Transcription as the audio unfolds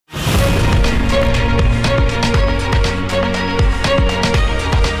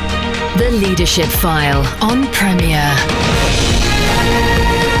Leadership File on Premier.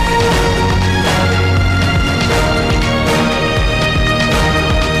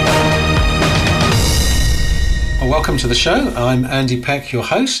 Welcome to the show. I'm Andy Peck, your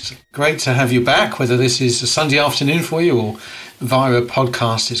host. Great to have you back, whether this is a Sunday afternoon for you or via a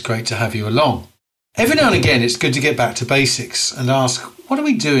podcast. It's great to have you along. Every now and again, it's good to get back to basics and ask, what are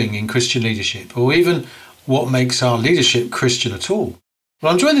we doing in Christian leadership? Or even, what makes our leadership Christian at all?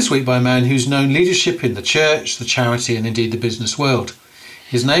 Well, I'm joined this week by a man who's known leadership in the church, the charity, and indeed the business world.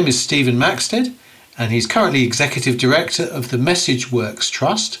 His name is Stephen Maxted, and he's currently Executive Director of the Message Works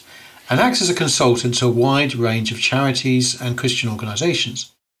Trust, and acts as a consultant to a wide range of charities and Christian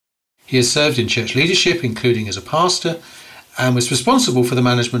organisations. He has served in church leadership, including as a pastor, and was responsible for the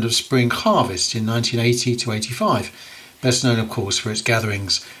management of Spring Harvest in 1980 to 85, best known, of course, for its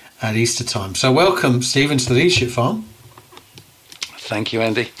gatherings at Easter time. So welcome, Stephen, to the Leadership Farm. Thank you,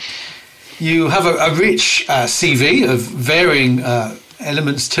 Andy. You have a rich CV of varying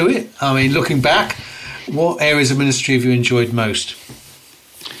elements to it. I mean, looking back, what areas of ministry have you enjoyed most?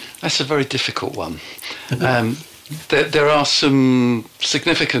 That's a very difficult one. There are some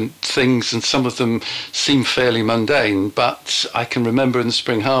significant things, and some of them seem fairly mundane, but I can remember in the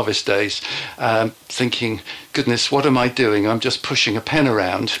Spring Harvest days thinking, goodness, what am I doing? I'm just pushing a pen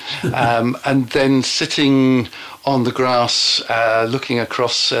around. And then sitting on the grass, looking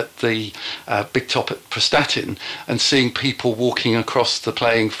across at the big top at Prestatyn and seeing people walking across the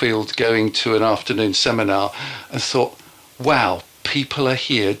playing field going to an afternoon seminar, and thought, wow, people are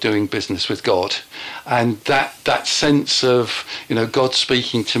here doing business with God. And that sense of, God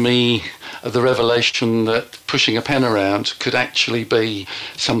speaking to me, the revelation that pushing a pen around could actually be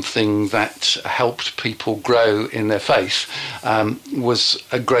something that helped people grow in their faith, was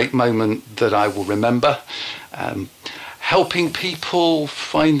a great moment that I will remember. Helping people,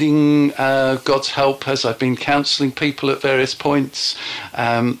 finding God's help as I've been counselling people at various points,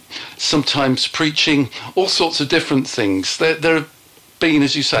 sometimes preaching, all sorts of different things. There have been,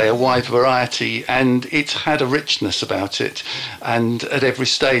 as you say, a wide variety, and it's had a richness about it. And at every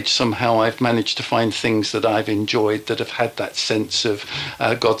stage, somehow I've managed to find things that I've enjoyed that have had that sense of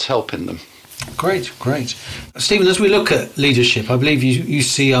God's help in them. Great. Stephen, as we look at leadership, I believe you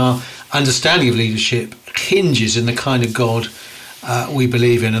see our understanding of leadership hinges in the kind of God we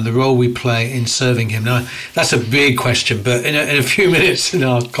believe in and the role we play in serving him. Now, that's a big question, but in a few minutes in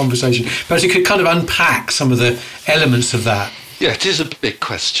our conversation, perhaps you could kind of unpack some of the elements of that. Yeah, it is a big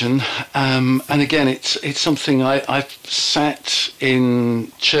question. And again, it's something I've sat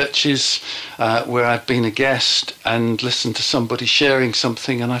in churches where I've been a guest and listened to somebody sharing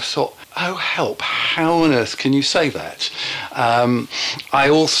something, and I've thought, oh, help, how on earth can you say that? I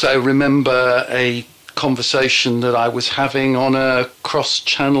also remember a conversation that I was having on a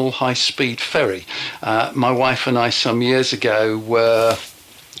cross-channel high-speed ferry. My wife and I some years ago were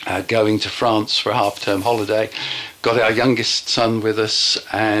going to France for a half-term holiday, got our youngest son with us,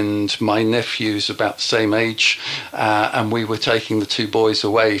 and my nephew's about the same age, and we were taking the two boys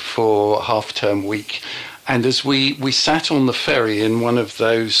away for half-term week. And as we sat on the ferry in one of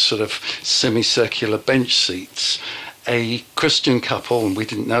those sort of semicircular bench seats, a Christian couple, and we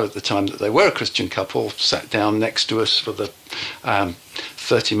didn't know at the time that they were a Christian couple, sat down next to us for the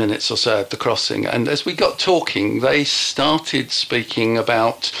 30 minutes or so at the crossing. And as we got talking, they started speaking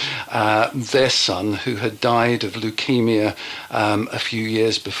about their son, who had died of leukemia a few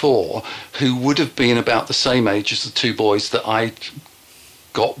years before, who would have been about the same age as the two boys that I'd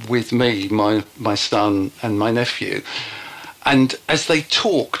got with me, my son and my nephew. And as they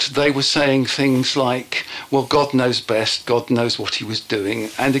talked, they were saying things like, well, God knows best, God knows what he was doing.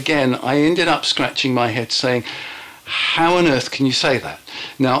 And again, I ended up scratching my head saying, how on earth can you say that?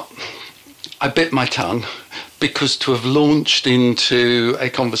 Now, I bit my tongue, because to have launched into a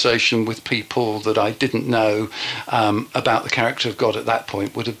conversation with people that I didn't know about the character of God at that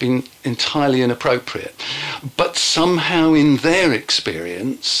point would have been entirely inappropriate. But somehow in their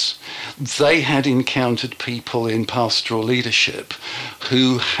experience, they had encountered people in pastoral leadership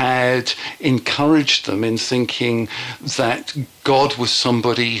who had encouraged them in thinking that God was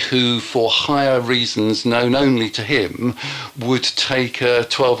somebody who, for higher reasons known only to him, would take a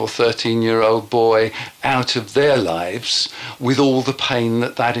 12 or 13-year-old boy out of their lives with all the pain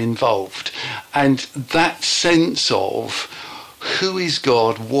that involved. And that sense of who is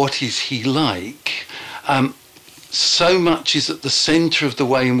God, what is he like, so much is at the centre of the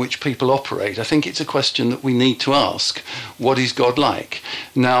way in which people operate. I think it's a question that we need to ask. What is God like?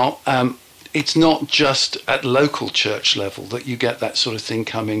 Now, it's not just at local church level that you get that sort of thing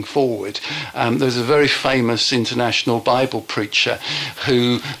coming forward. There's a very famous international Bible preacher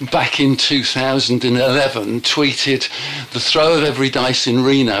who, back in 2011, tweeted, "The throw of every dice in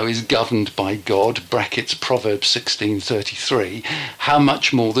Reno is governed by God," brackets Proverbs 16:33, "how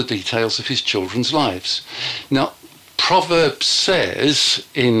much more the details of his children's lives." Now, Proverbs says,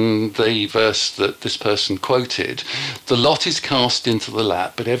 in the verse that this person quoted, "The lot is cast into the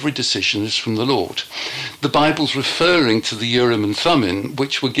lap, but every decision is from the Lord." The Bible's referring to the Urim and Thummim,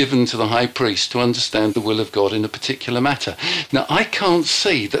 which were given to the high priest to understand the will of God in a particular matter. Now, I can't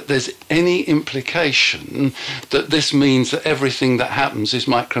see that there's any implication that this means that everything that happens is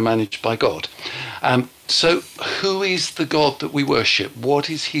micromanaged by God. So who is the God that we worship? What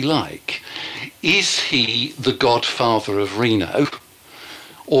is he like? Is he the Godfather of Reno?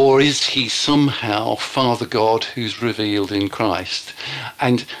 Or is he somehow Father God who's revealed in Christ?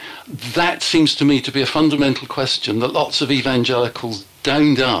 And that seems to me to be a fundamental question that lots of evangelicals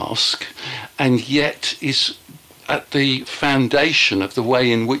don't ask, and yet is at the foundation of the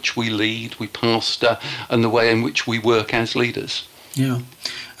way in which we lead, we pastor, and the way in which we work as leaders. Yeah.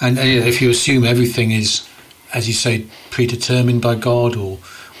 And if you assume everything is, as you say, predetermined by God or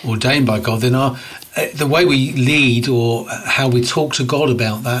ordained by God, then the way we lead or how we talk to God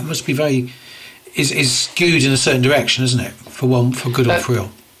about that must be is skewed in a certain direction, isn't it? For good or for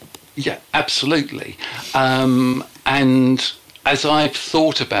ill. Yeah, absolutely. And as I've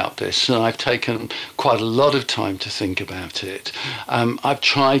thought about this, and I've taken quite a lot of time to think about it, I've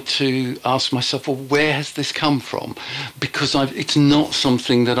tried to ask myself, well, where has this come from? Because it's not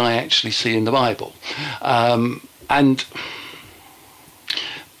something that I actually see in the Bible. And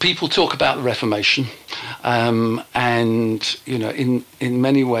people talk about the Reformation, and, you know, in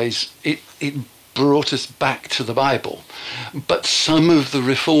many ways, it brought us back to the Bible. But some of the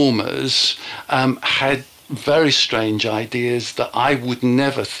reformers had very strange ideas that I would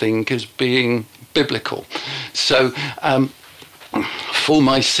never think as being biblical. So for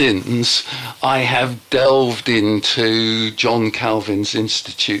my sins, I have delved into John Calvin's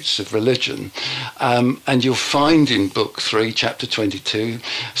Institutes of Religion, and you'll find in Book 3, Chapter 22,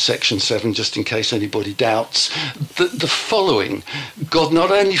 Section 7, just in case anybody doubts, the following: God not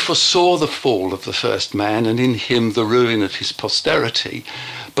only foresaw the fall of the first man and in him the ruin of his posterity,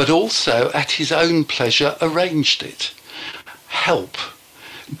 but also at his own pleasure arranged it. Help.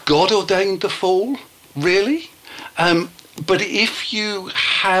 God ordained the fall? Really? But if you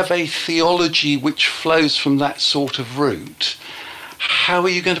have a theology which flows from that sort of root, how are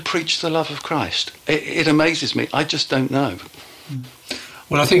you going to preach the love of Christ? It amazes me. I just don't know.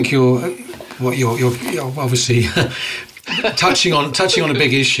 Well, I think you're obviously touching on a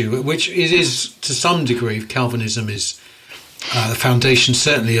big issue, which it is to some degree. Calvinism is the foundation,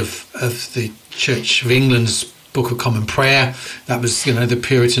 certainly, of the Church of England's Book of Common Prayer. That was, you know, the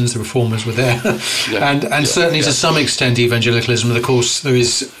Puritans, the Reformers were there, and certainly to some extent evangelicalism. And of course, there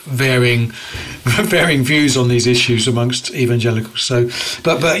is varying views on these issues amongst evangelicals. So,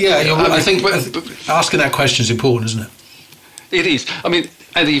 but yeah, I think asking that question is important, isn't it? It is. I mean,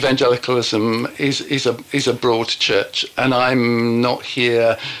 and evangelicalism is a broad church, and I'm not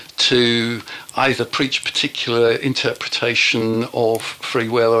here to either preach particular interpretation of free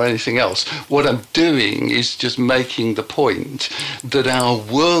will or anything else. What I'm doing is just making the point that our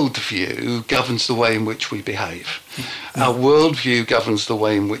worldview governs the way in which we behave. Our worldview governs the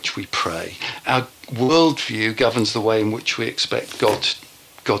way in which we pray. Our worldview governs the way in which we expect God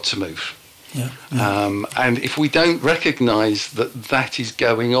to move. And if we don't recognise that is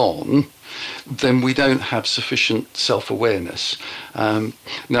going on, then we don't have sufficient self-awareness.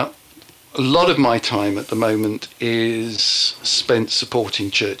 Now, a lot of my time at the moment is spent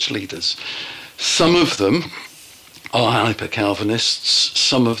supporting church leaders. Some of them are hyper-Calvinists,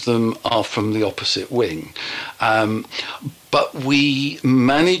 some of them are from the opposite wing. But we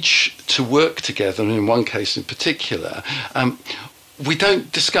manage to work together, and in one case in particular, we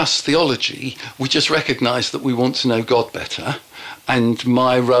don't discuss theology, we just recognise that we want to know God better. And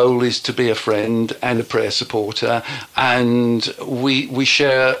my role is to be a friend and a prayer supporter, and we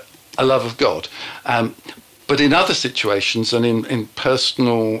share a love of God. But in other situations, and in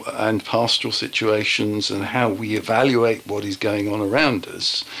personal and pastoral situations, and how we evaluate what is going on around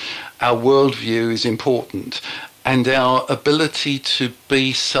us, our worldview is important. And our ability to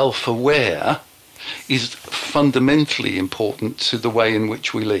be self-aware is fundamentally important to the way in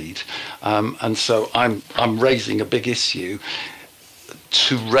which we lead. And so I'm raising a big issue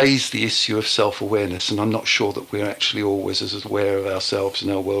to raise the issue of self-awareness, and I'm not sure that we're actually always as aware of ourselves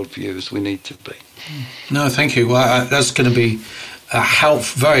and our worldview as we need to be. No, thank you. Well, that's going to be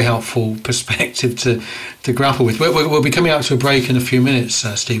very helpful perspective to grapple with. We'll be coming out to a break in a few minutes,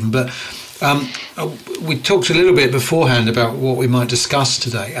 Stephen, but we talked a little bit beforehand about what we might discuss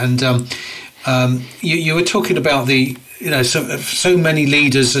today, and you were talking about so many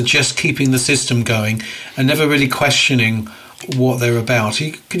leaders are just keeping the system going and never really questioning what they're about.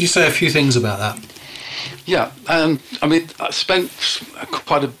 Could you say a few things about that? Yeah, I spent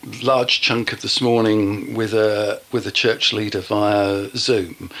quite a large chunk of this morning with a church leader via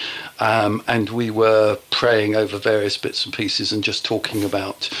Zoom, and we were praying over various bits and pieces and just talking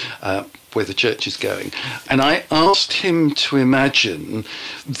about where the church is going. And I asked him to imagine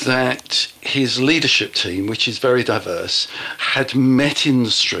that his leadership team, which is very diverse, had met in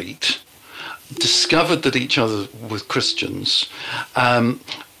the street, discovered that each other were Christians, and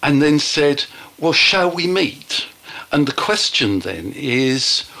then said, well, shall we meet? And the question then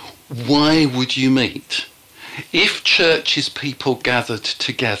is, why would you meet? If church is people gathered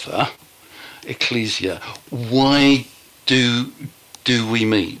together, ecclesia, why do we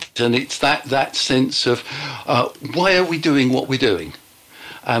meet? And it's that sense of, why are we doing what we're doing?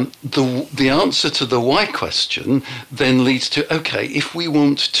 The answer to the why question then leads to, okay, if we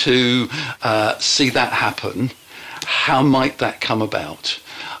want to see that happen, how might that come about?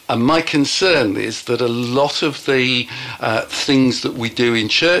 And my concern is that a lot of the things that we do in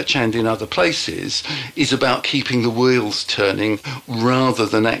church and in other places is about keeping the wheels turning rather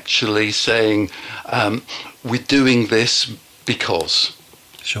than actually saying, we're doing this because.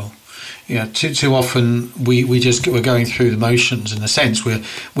 Sure. Yeah, too often we're going through the motions. In a sense, we're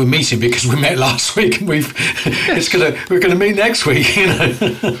meeting because we met last week, and we're gonna meet next week, you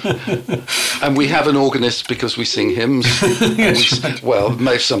know. And we have an organist because we sing hymns. Yes, right. Well,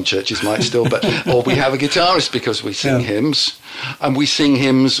 some churches might still, or we have a guitarist because we sing hymns, and we sing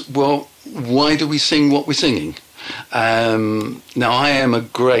hymns. Well, why do we sing what we're singing? Now, I am a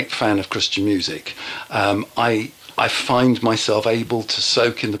great fan of Christian music. I find myself able to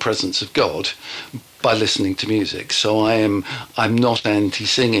soak in the presence of God by listening to music. So I'm not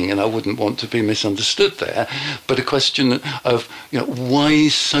anti-singing, and I wouldn't want to be misunderstood there. But a question of, why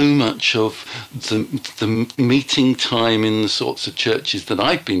is so much of the meeting time in the sorts of churches that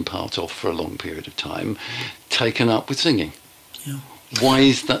I've been part of for a long period of time taken up with singing? Yeah. Why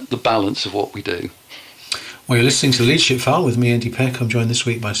is that the balance of what we do? Well, you're listening to the Leadership File with me, Andy Peck. I'm joined this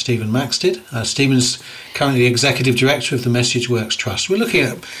week by Stephen Maxted. Stephen's currently the Executive Director of the Message Works Trust. We're looking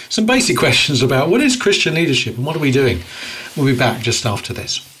at some basic questions about what is Christian leadership and what are we doing. We'll be back just after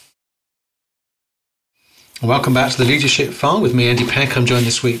this. Welcome back to the Leadership File with me, Andy Peck. I'm joined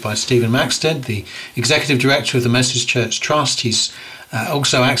this week by Stephen Maxted, the Executive Director of the Message Church Trust. He's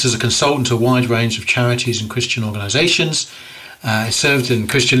also acts as a consultant to a wide range of charities and Christian organisations. He served in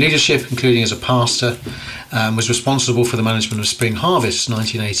Christian leadership, including as a pastor, was responsible for the management of Spring Harvest,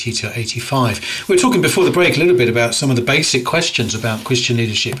 1980 to 85. We were talking before the break a little bit about some of the basic questions about Christian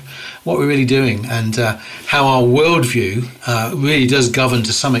leadership, what we're really doing, and how our worldview really does govern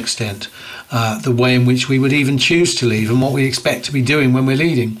to some extent the way in which we would even choose to lead and what we expect to be doing when we're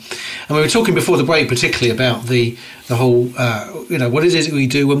leading. And we were talking before the break particularly about the whole, what is it we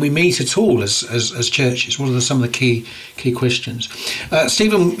do when we meet at all as churches? What are some of the key questions?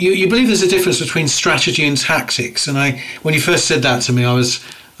 Stephen, you believe there's a difference between strategy and tactics. And when you first said that to me, I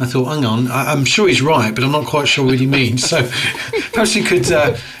thought, hang on, I'm sure he's right, but I'm not quite sure what he means. So perhaps you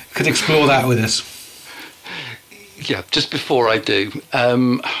could explore that with us. Yeah, just before I do,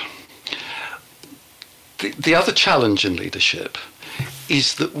 the other challenge in leadership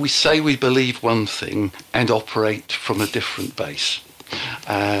is that we say we believe one thing and operate from a different base.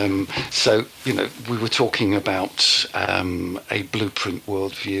 So, we were talking about a blueprint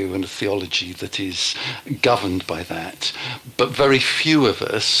worldview and a theology that is governed by that. But very few of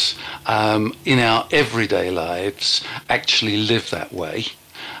us in our everyday lives actually live that way.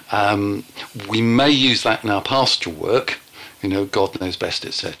 We may use that in our pastoral work, God knows best,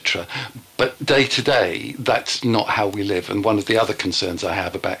 etc. But day to day, that's not how we live. And one of the other concerns I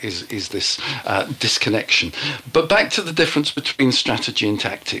have about is this disconnection. But back to the difference between strategy and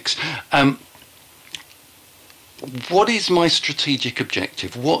tactics. What is my strategic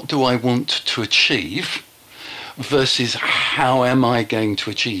objective? What do I want to achieve versus how am I going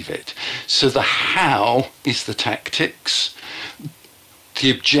to achieve it? So the how is the tactics. The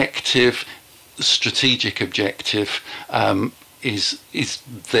objective, strategic objective, is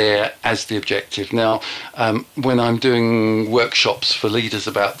there as the objective. Now, when I'm doing workshops for leaders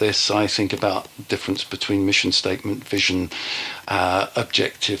about this, I think about the difference between mission statement, vision,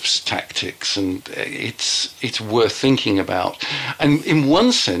 objectives, tactics, and it's worth thinking about. And in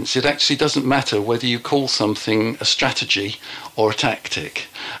one sense, it actually doesn't matter whether you call something a strategy or a tactic.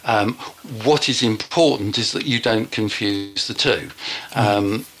 What is important is that you don't confuse the two.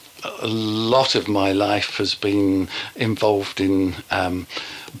 A lot of my life has been involved in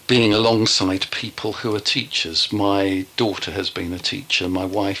being alongside people who are teachers. My daughter has been a teacher. My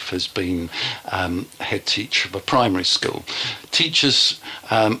wife has been head teacher of a primary school. Teachers,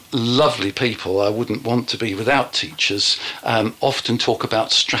 lovely people. I wouldn't want to be without teachers. Often talk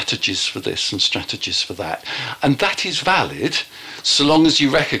about strategies for this and strategies for that. And that is valid so long as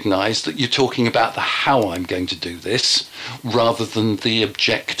you recognise that you're talking about the how I'm going to do this rather than the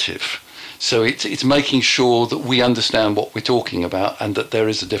objective. So it's making sure that we understand what we're talking about and that there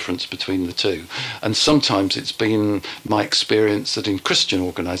is a difference between the two. And sometimes it's been my experience that in Christian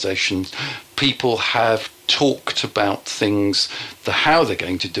organisations, people have talked about things, the how they're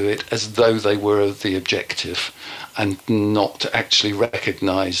going to do it, as though they were the objective, and not actually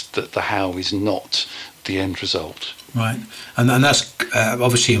recognised that the how is not the end result. Right, and that's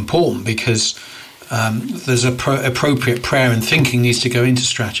obviously important because there's appropriate prayer and thinking needs to go into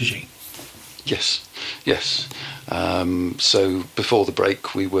strategy. Yes. So before the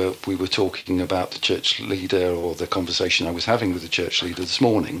break, we were talking about the church leader, or the conversation I was having with the church leader this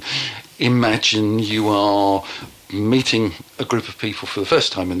morning. Imagine you are meeting a group of people for the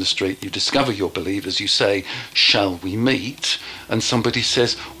first time in the street. You discover you're believers. You say, "Shall we meet?" And somebody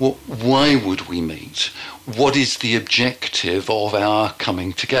says, "Well, why would we meet? What is the objective of our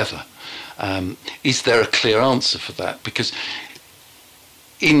coming together?" Is there a clear answer for that? Because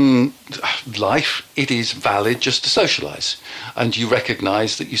in life, it is valid just to socialise, and you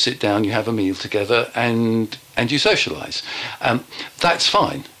recognise that you sit down, you have a meal together, and you socialise. That's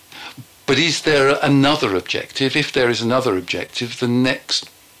fine. But is there another objective? If there is another objective, the next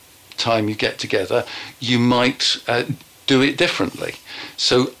time you get together, you might do it differently.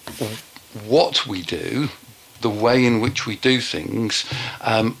 So what we do, the way in which we do things,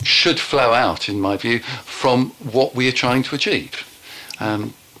 should flow out, in my view, from what we are trying to achieve.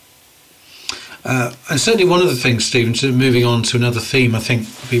 And certainly one of the things, Stephen, moving on to another theme I think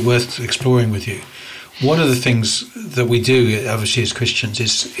would be worth exploring with you. One of the things that we do, obviously, as Christians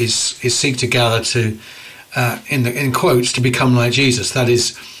is seek to gather to, in quotes, to become like Jesus. That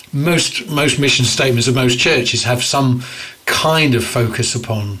is, most mission statements of most churches have some kind of focus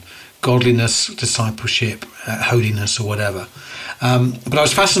upon godliness, discipleship, holiness, or whatever. But I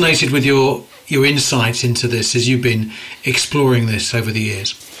was fascinated with your insights into this as you've been exploring this over the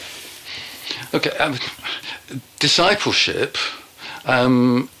years. Okay, discipleship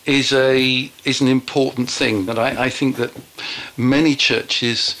is an important thing that I think that many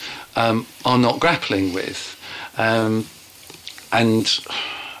churches are not grappling with, and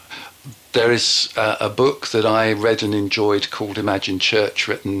there is a book that I read and enjoyed called Imagine Church,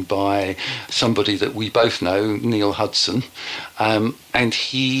 written by somebody that we both know, Neil Hudson, and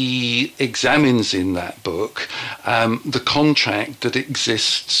he examines in that book the contract that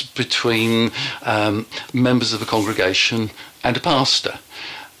exists between members of a congregation and a pastor.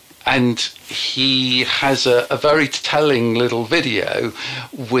 And he has a very telling little video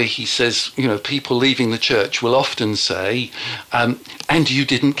where he says, people leaving the church will often say, "And you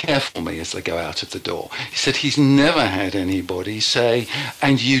didn't care for me," as they go out of the door. He said he's never had anybody say,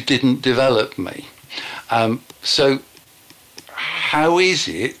 "And you didn't develop me." So how is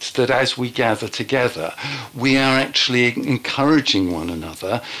it that as we gather together, we are actually encouraging one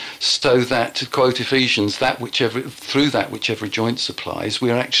another, so that, to quote Ephesians, through that which every joint supplies, we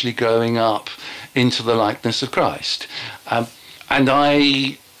are actually growing up into the likeness of Christ? And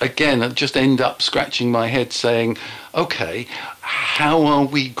I, again, just end up scratching my head saying, okay, how are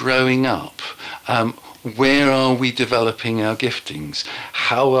we growing up? Where are we developing our giftings?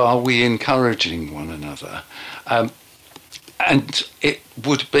 How are we encouraging one another? And it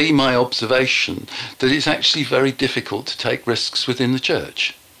would be my observation that it's actually very difficult to take risks within the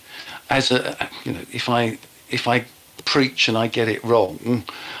church. If I preach and I get it wrong,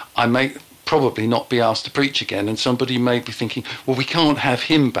 I may probably not be asked to preach again, and somebody may be thinking, well, we can't have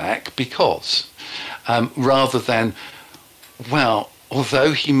him back because, rather than, well,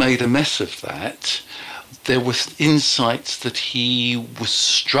 although he made a mess of that, there were insights that he was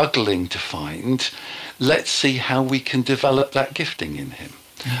struggling to find. Let's see how we can develop that gifting in him.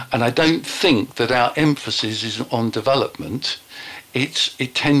 And I don't think that our emphasis is on development.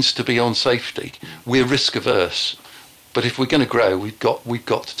 It tends to be on safety. We're risk averse. But if we're going to grow, we've got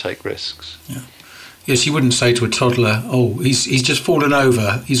to take risks. Yeah. Yes, you wouldn't say to a toddler, "Oh, he's just fallen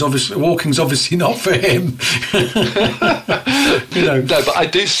over. Walking's obviously not for him." No, but I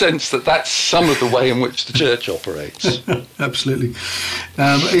do sense that that's some of the way in which the church operates. Absolutely,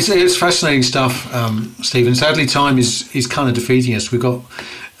 it's fascinating stuff, Stephen. Sadly, time is kind of defeating us. We've got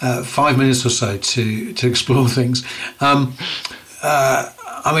 5 minutes or so to explore things.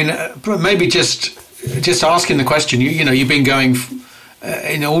 Maybe just asking the question. You've been going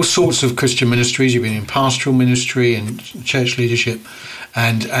in all sorts of Christian ministries. You've been in pastoral ministry and church leadership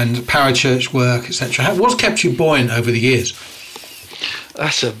and parachurch work, etc. What's kept you buoyant over the years?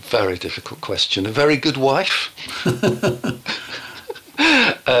 That's a very difficult question. A very good wife.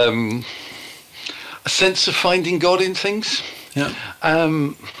 A sense of finding God in things. Yeah.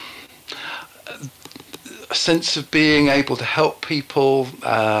 A sense of being able to help people,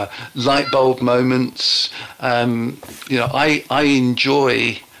 light bulb moments. I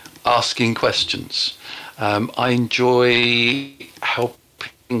enjoy asking questions. I enjoy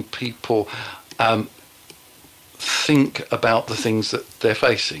helping people think about the things that they're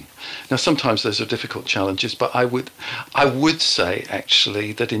facing. Now, sometimes those are difficult challenges, but I would say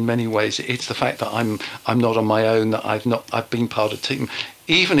actually that in many ways it's the fact that I'm not on my own, that I've been part of a team,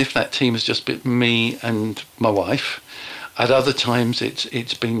 even if that team has just been me and my wife. At other times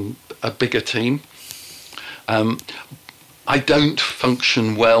it's been a bigger team. I don't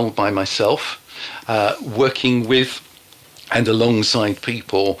function well by myself. Working with and alongside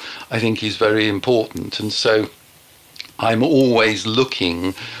people, I think, is very important, and so I'm always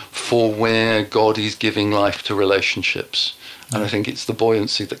looking for where God is giving life to relationships. And I think it's the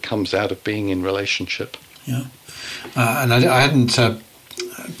buoyancy that comes out of being in relationship. Yeah. And I hadn't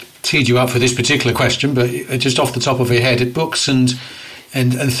teed you up for this particular question, but just off the top of your head, books and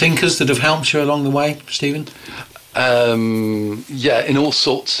thinkers that have helped you along the way, Stephen? In all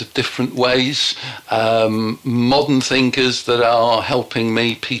sorts of different ways. Modern thinkers that are helping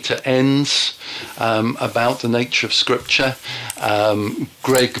me: Peter Enns, about the nature of Scripture,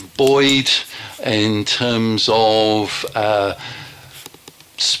 Greg Boyd in terms of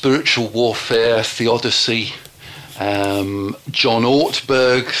spiritual warfare, theodicy, John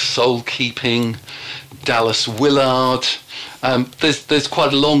Ortberg, soul keeping, Dallas Willard. There's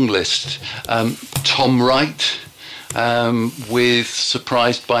quite a long list. Tom Wright, with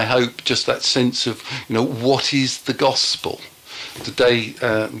Surprised by Hope, just that sense of, what is the gospel? The Day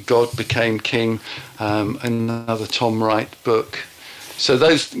God Became King, another Tom Wright book. So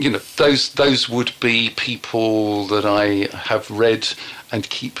those would be people that I have read and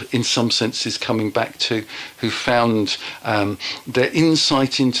keep, in some senses, coming back to, who found their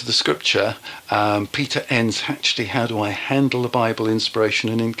insight into the Scripture. Peter Enns, actually, How Do I Handle the Bible, Inspiration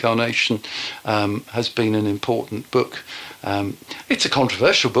and Incarnation, has been an important book. It's a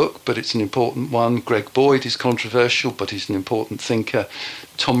controversial book, but it's an important one. Greg Boyd is controversial, but he's an important thinker.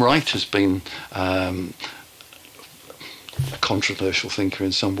 Tom Wright has been a controversial thinker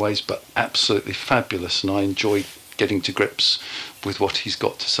in some ways, but absolutely fabulous, and I enjoy getting to grips with what he's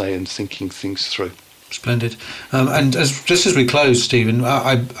got to say and thinking things through. Splendid. And just as we close, Stephen,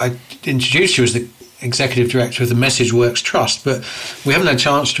 I introduced you as the Executive Director of the Message Works Trust, but we haven't had a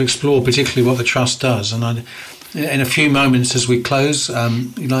chance to explore particularly what the Trust does. And in a few moments as we close,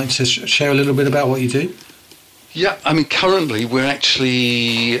 you'd like to share a little bit about what you do? Yeah, currently we're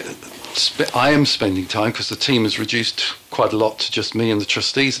actually... I am spending time, because the team has reduced quite a lot to just me and the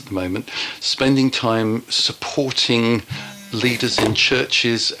trustees at the moment, spending time supporting leaders in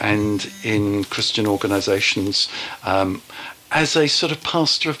churches and in Christian organisations as a sort of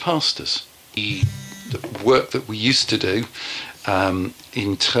pastor of pastors. The work that we used to do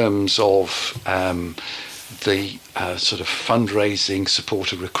in terms of the sort of fundraising,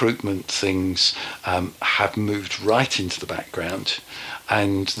 supporter recruitment things have moved right into the background,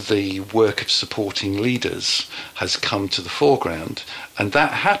 and the work of supporting leaders has come to the foreground. And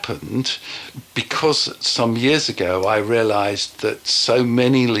that happened because some years ago I realised that so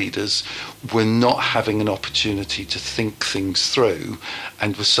many leaders were not having an opportunity to think things through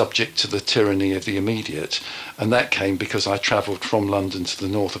and were subject to the tyranny of the immediate. And that came because I travelled from London to the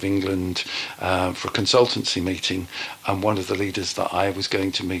north of England for a consultancy meeting, and one of the leaders that I was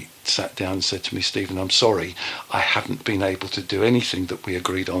going to meet sat down and said to me, "Stephen, I'm sorry, I haven't been able to do anything that we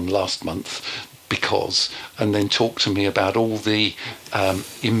agreed on last month because," and then talked to me about all the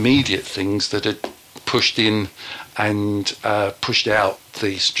immediate things that had pushed in and pushed out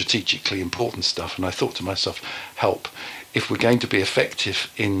the strategically important stuff. And I thought to myself, help. If we're going to be effective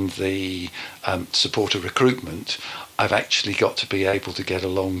in the supporter recruitment, I've actually got to be able to get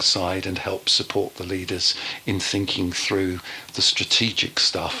alongside and help support the leaders in thinking through the strategic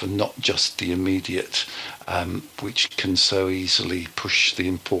stuff and not just the immediate, which can so easily push the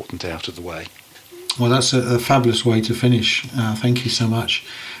important out of the way. Well, that's a fabulous way to finish. Thank you so much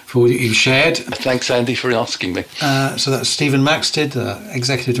for what you've shared. Thanks, Andy, for asking me. So that's Stephen Maxted,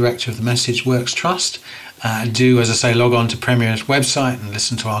 Executive Director of the Message Works Trust. Do, as I say, log on to Premier's website and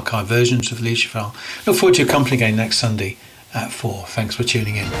listen to archive versions of Leadership File. Look forward to your company again next Sunday at 4. Thanks for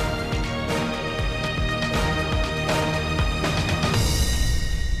tuning in.